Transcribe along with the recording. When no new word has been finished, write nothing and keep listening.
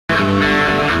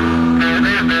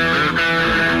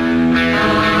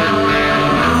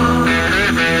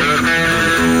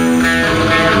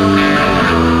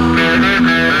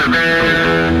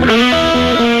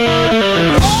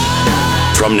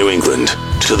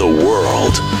to the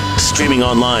world. Streaming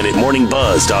online at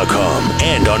morningbuzz.com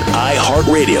and on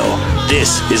iHeartRadio.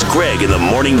 This is Greg in the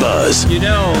Morning Buzz. You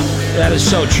know, that is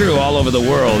so true all over the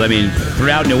world. I mean,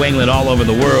 throughout New England, all over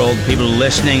the world, people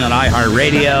listening on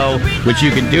iHeartRadio, which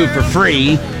you can do for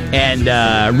free,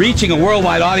 and reaching a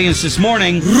worldwide audience this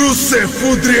morning. Rusev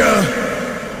Udria,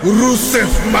 Rusev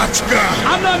Machka.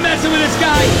 I'm not messing with this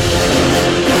guy.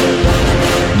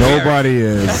 Nobody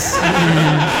is.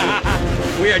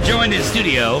 We are joined in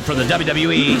studio from the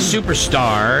WWE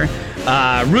superstar.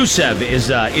 Rusev is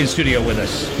in studio with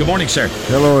us. Good morning, sir.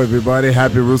 Hello, everybody.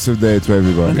 Happy Rusev Day to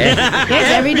everybody.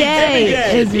 Yes, every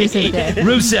day is Rusev Day.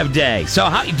 Rusev Day. So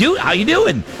how you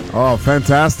doing? Oh,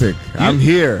 fantastic. I'm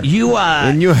here. You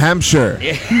in New Hampshire.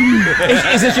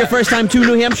 Is this your first time to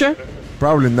New Hampshire?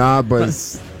 Probably not, but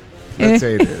let's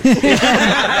say it is.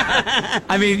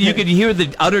 I mean, you can hear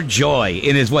the utter joy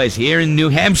in his voice here in New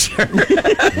Hampshire.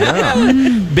 Yeah.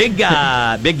 Big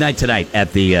night tonight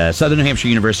at the Southern New Hampshire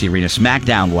University Arena,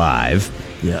 SmackDown Live.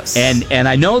 Yes. And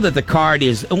I know that the card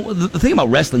is, the thing about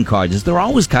wrestling cards is they're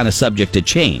always kind of subject to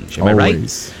change. Am I right?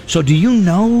 Always. So do you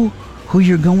know who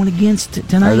you're going against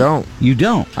tonight? I don't. You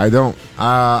don't? I don't.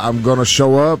 I'm going to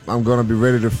show up. I'm going to be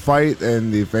ready to fight.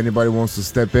 And if anybody wants to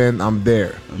step in, I'm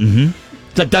there. Mm-hmm.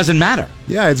 That doesn't matter.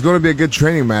 Yeah, it's going to be a good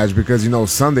training match because,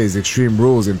 Sunday is Extreme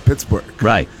Rules in Pittsburgh.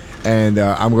 Right. And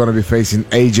I'm going to be facing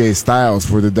AJ Styles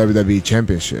for the WWE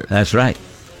Championship. That's right.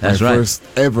 That's My right. first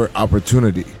ever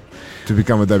opportunity to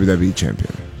become a WWE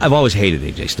champion. I've always hated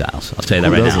AJ Styles. I'll tell you that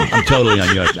Who right doesn't? now. I'm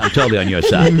totally on your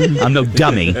side. I'm no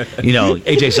dummy.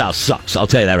 AJ Styles sucks. I'll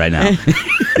tell you that right now.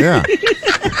 Yeah.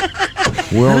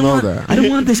 We all know that. I don't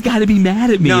want this guy to be mad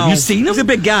at me. No, Have you seen him? he's a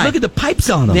big guy. Look at the pipes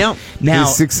on him. Now,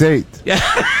 He's 6'8".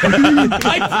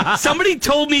 Somebody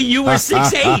told me you were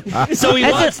 6'8", so he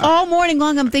That's was. it. All morning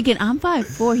long, I'm thinking, I'm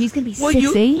 5'4". He's going to be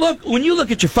 6'8". When you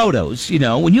look at your photos,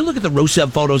 when you look at the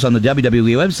Rusev photos on the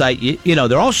WWE website,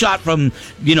 they're all shot from,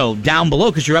 down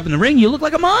below because you're up in the ring. You look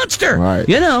like a monster. Right.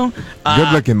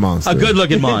 Good-looking monster. A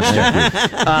good-looking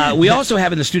monster. We also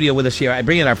have in the studio with us here, I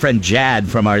bring in our friend Jad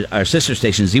from our sister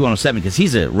station, Z107, because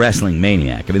he's a wrestling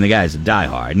maniac. I mean, the guy's a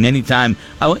diehard. And anytime,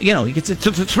 it's a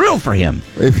thrill for him.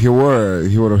 If he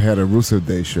would have had a Rusev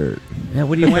Day shirt. Yeah,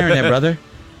 what are you wearing there, brother?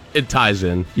 It ties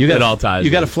in. It all ties.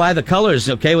 You got to fly the colors,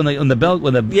 okay? When the belt,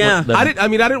 I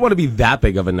didn't want to be that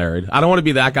big of a nerd. I don't want to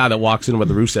be that guy that walks in with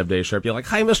the Rusev Day shirt. Be like,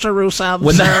 "Hi, Mr. Rusev."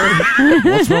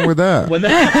 What's wrong with that?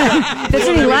 That's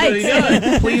what he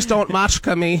likes. Please don't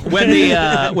machka me. When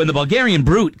the Bulgarian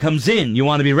Brute comes in, you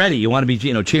want to be ready. You want to be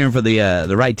cheering for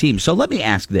the right team. So let me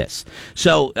ask this: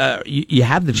 so you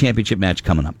have the championship match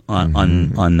coming up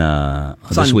on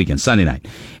this weekend, Sunday night,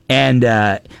 and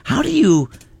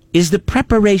is the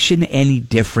preparation any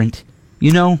different?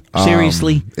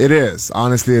 Seriously? It is.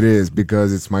 Honestly, it is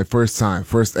because it's my first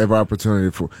ever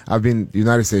opportunity I've been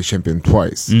United States champion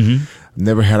twice. Mm-hmm.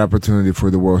 Never had opportunity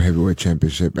for the World Heavyweight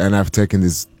Championship, and I've taken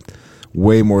this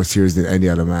way more serious than any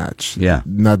other match. Yeah.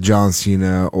 Not John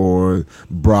Cena or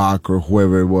Brock or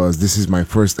whoever it was. This is my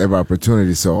first ever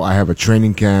opportunity, so I have a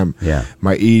training camp. Yeah.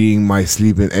 My eating, my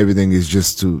sleeping, everything is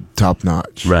just to top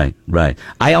notch. Right.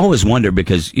 I always wonder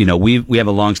because, we have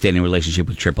a long-standing relationship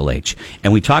with Triple H,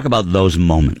 and we talk about those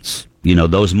moments.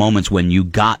 Those moments when you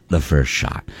got the first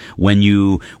shot, when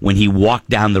he walked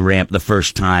down the ramp the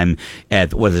first time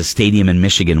at a stadium in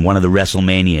Michigan, one of the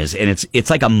WrestleManias, and it's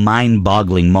like a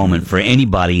mind-boggling moment for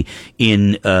anybody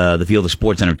in the field of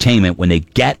sports entertainment when they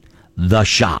get the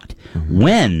shot. Mm-hmm.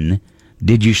 When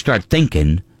did you start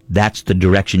thinking that's the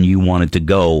direction you wanted to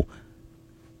go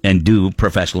and do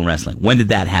professional wrestling? When did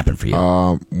that happen for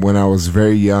you? When I was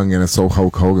very young and I saw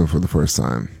Hulk Hogan for the first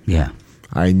time. Yeah.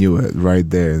 I knew it right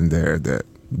there and there that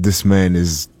this man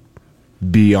is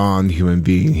beyond human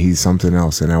being. He's something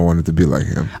else, and I wanted to be like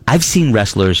him. I've seen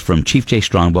wrestlers from Chief Jay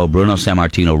Strongbow, Bruno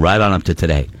Sammartino, right on up to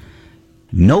today.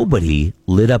 Nobody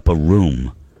lit up a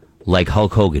room like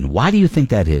Hulk Hogan. Why do you think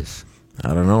that is?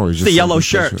 I don't know. It's just The yellow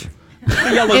something shirt. special.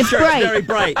 The yellow It's shirt, bright. very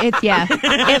bright.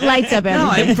 It lights up No,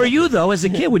 everything. and for you, though, as a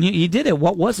kid, when you did it,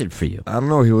 what was it for you? I don't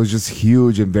know. He was just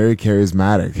huge and very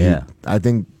charismatic. Yeah. I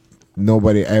think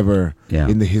nobody ever Yeah.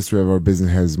 in the history of our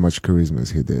business has as much charisma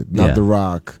as he did. Not Yeah. The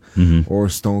Rock Mm-hmm. or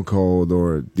Stone Cold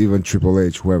or even Triple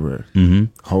H, whoever. Mm-hmm.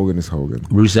 Hogan is Hogan.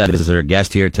 Rusev is our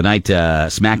guest here tonight,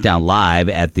 SmackDown Live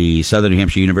at the Southern New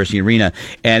Hampshire University Arena,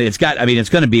 and it's going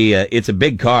to be it's a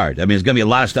big card. I mean, there's going to be a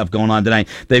lot of stuff going on tonight.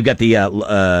 They've got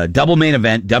the double main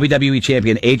event. WWE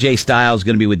champion AJ Styles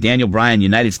going to be with Daniel Bryan,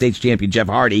 United States champion Jeff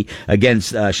Hardy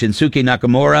against Shinsuke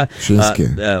Nakamura,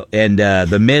 and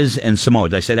The Miz and Samoa.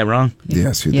 Did I say that wrong?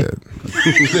 Yes, you did.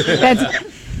 That's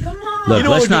Look,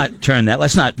 let's not turn that.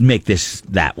 Let's not make this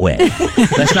that way.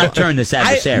 Let's not turn this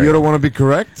adversarial. You don't want to be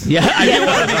correct? Yeah, I do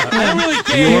want to be. I don't really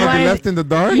care. You want to be left in the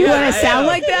dark? You want to sound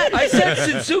like that? I said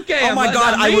Shinsuke. Oh my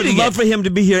God, I would love for him to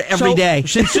be here every day.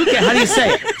 Shinsuke, how do you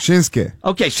say it? Shinsuke.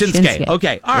 Okay, Shinsuke.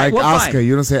 Okay, all right. Like well, Asuka. fine.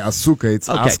 You don't say Asuka, it's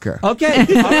Okay. Asuka. Okay.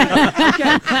 All right.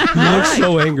 Okay. He looks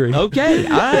so angry. Okay.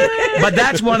 All right. But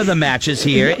that's one of the matches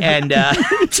here, and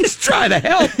just try to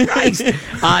help. Christ.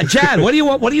 Chad, what do you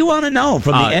want? What do you want to know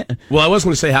from the? Well, I was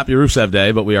going to say Happy Rusev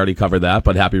Day, but we already covered that.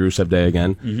 But Happy Rusev Day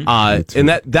again. And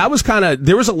that was kind of,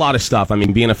 there was a lot of stuff. I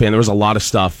mean, being a fan, there was a lot of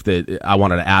stuff that I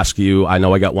wanted to ask you. I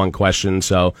know I got one question,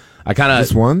 so I kind of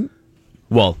Just one?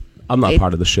 Well, I'm not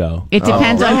part of the show. It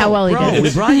depends on how well he Bro, we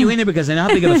does. brought you in here because I know how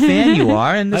big of a fan you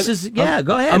are, and this is go ahead.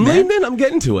 I'm man. leaning in. I'm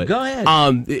getting to it. Go ahead.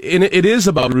 And it is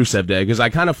about Rusev Day because I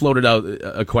kind of floated out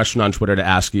a question on Twitter to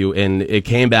ask you, and it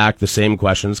came back the same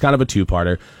question. It's kind of a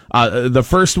two-parter. The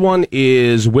first one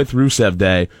is with Rusev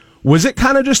Day. Was it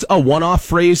kind of just a one-off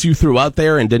phrase you threw out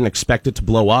there and didn't expect it to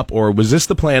blow up, or was this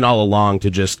the plan all along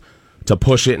to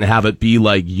push it and have it be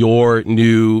like your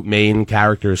new main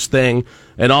character's thing?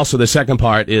 And also the second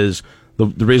part is the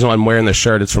reason why I'm wearing this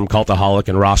shirt. It's from Cultaholic,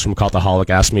 and Ross from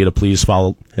Cultaholic asked me to please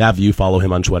have you follow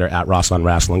him on Twitter at Ross on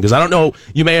Wrestling, because I don't know,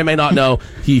 you may or may not know,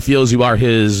 he feels you are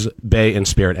his bay and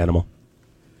spirit animal.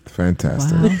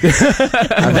 Fantastic.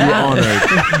 I'd be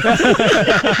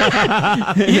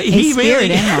honored. He really.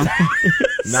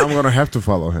 Now I'm going to have to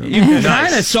follow him. You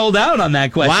kind of sold out on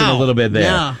that question a little bit there,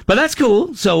 Yeah. but that's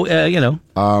cool. So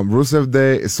Rusev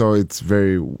Day, so it's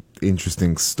very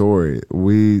interesting story.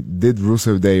 We did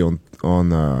Rusev Day on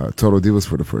Total Divas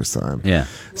for the first time. Yeah.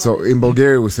 So in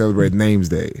Bulgaria we celebrate Names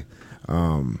Day.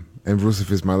 And Rusev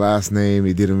is my last name.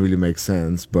 It didn't really make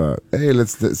sense, but hey,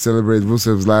 let's celebrate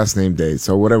Rusev's last name day.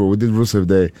 So whatever, we did Rusev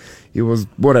Day. It was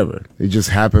whatever. It just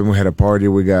happened. We had a party.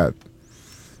 We got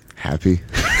happy.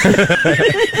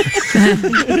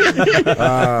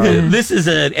 this is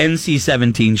an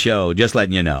NC-17 show. Just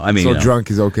letting you know. I mean, So drunk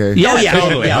is okay? Yeah, yeah,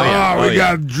 totally. Oh, we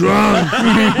got drunk.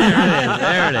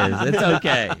 There it is. It's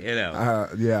okay.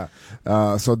 Yeah.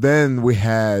 So then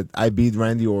I beat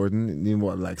Randy Orton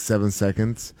in 7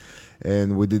 seconds.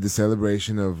 And we did the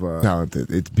celebration of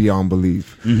Talented. It's beyond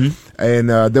belief.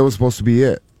 And that was supposed to be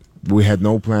it. We had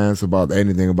no plans about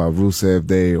anything about Rusev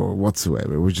Day or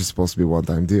whatsoever. It was just supposed to be a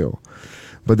one-time deal.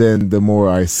 But then the more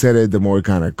I said it, the more it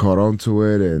kind of caught on to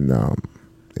it. And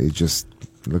it just...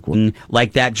 Look what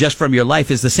like that just from your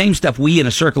life is the same stuff we in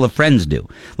a circle of friends do.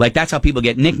 Like that's how people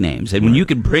get nicknames. And when you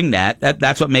can bring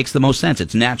that's what makes the most sense.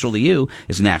 It's natural to you.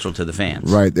 It's natural to the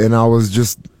fans. Right. And I was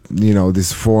just,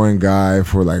 this foreign guy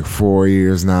for like 4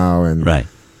 years now. And Right.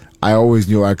 I always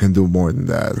knew I can do more than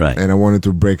that. Right. And I wanted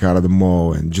to break out of the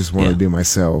mold and just want to be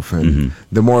myself. And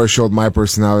the more I showed my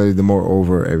personality, the more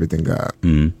over everything got.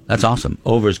 That's awesome.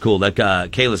 Over is cool. That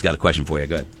Kayla's got a question for you.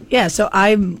 Go ahead. Yeah, so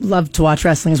I love to watch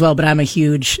wrestling as well, but I'm a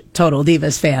huge Total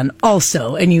Divas fan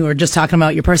also. And you were just talking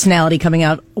about your personality coming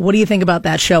out. What do you think about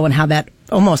that show and how that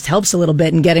almost helps a little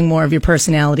bit in getting more of your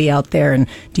personality out there? And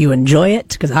do you enjoy it?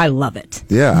 Because I love it.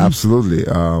 Yeah, absolutely.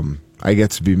 I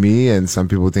get to be me, and some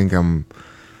people think I'm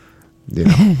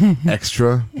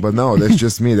extra, but no, that's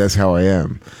just me. That's how I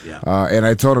am. And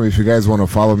I told him, if you guys want to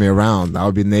follow me around,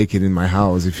 I'll be naked in my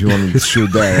house. If you want to shoot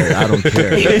that, I don't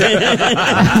care.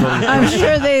 I'm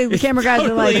sure the camera guys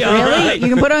are like, Totally really? all right. You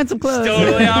can put on some clothes.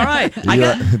 Totally all right.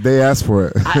 They asked for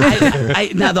it.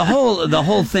 Now the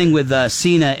whole thing with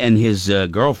Cena and his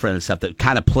girlfriend and stuff that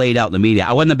kind of played out in the media.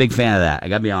 I wasn't a big fan of that. I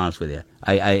got to be honest with you.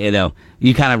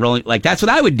 You kind of rolling like that's what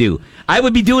I would do. I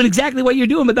would be doing exactly what you're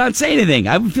doing, but not say anything.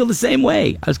 I would feel the same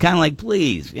way. I was kind of like,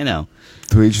 please, To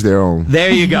each their own. There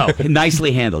you go.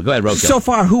 Nicely handled. Go ahead, Rocco. So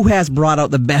far, who has brought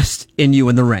out the best in you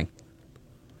in the ring?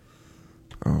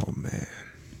 Oh man,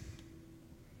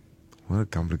 what a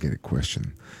complicated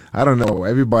question. I don't know.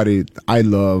 Everybody, I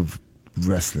love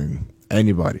wrestling.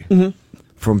 Anybody,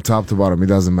 from top to bottom, it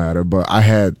doesn't matter. But I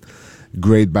had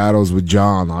great battles with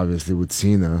John, obviously with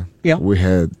Cena. Yeah, we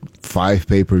had 5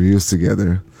 pay-per-views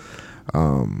together.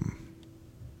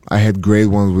 I had great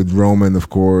ones with Roman, of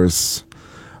course,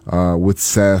 with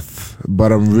Seth.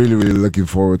 But I'm really, really looking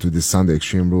forward to this Sunday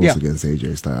Extreme Rules against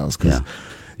AJ Styles because,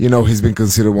 he's been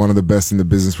considered one of the best in the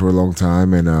business for a long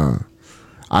time, and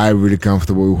I'm really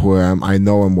comfortable with who I am. I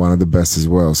know I'm one of the best as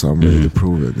well, so I'm ready to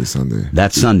prove it this Sunday.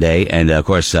 That's Sunday, and of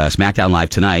course, SmackDown Live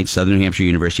tonight, Southern New Hampshire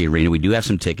University Arena. We do have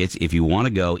some tickets. If you want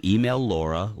to go, email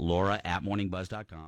Laura at morningbuzz.com.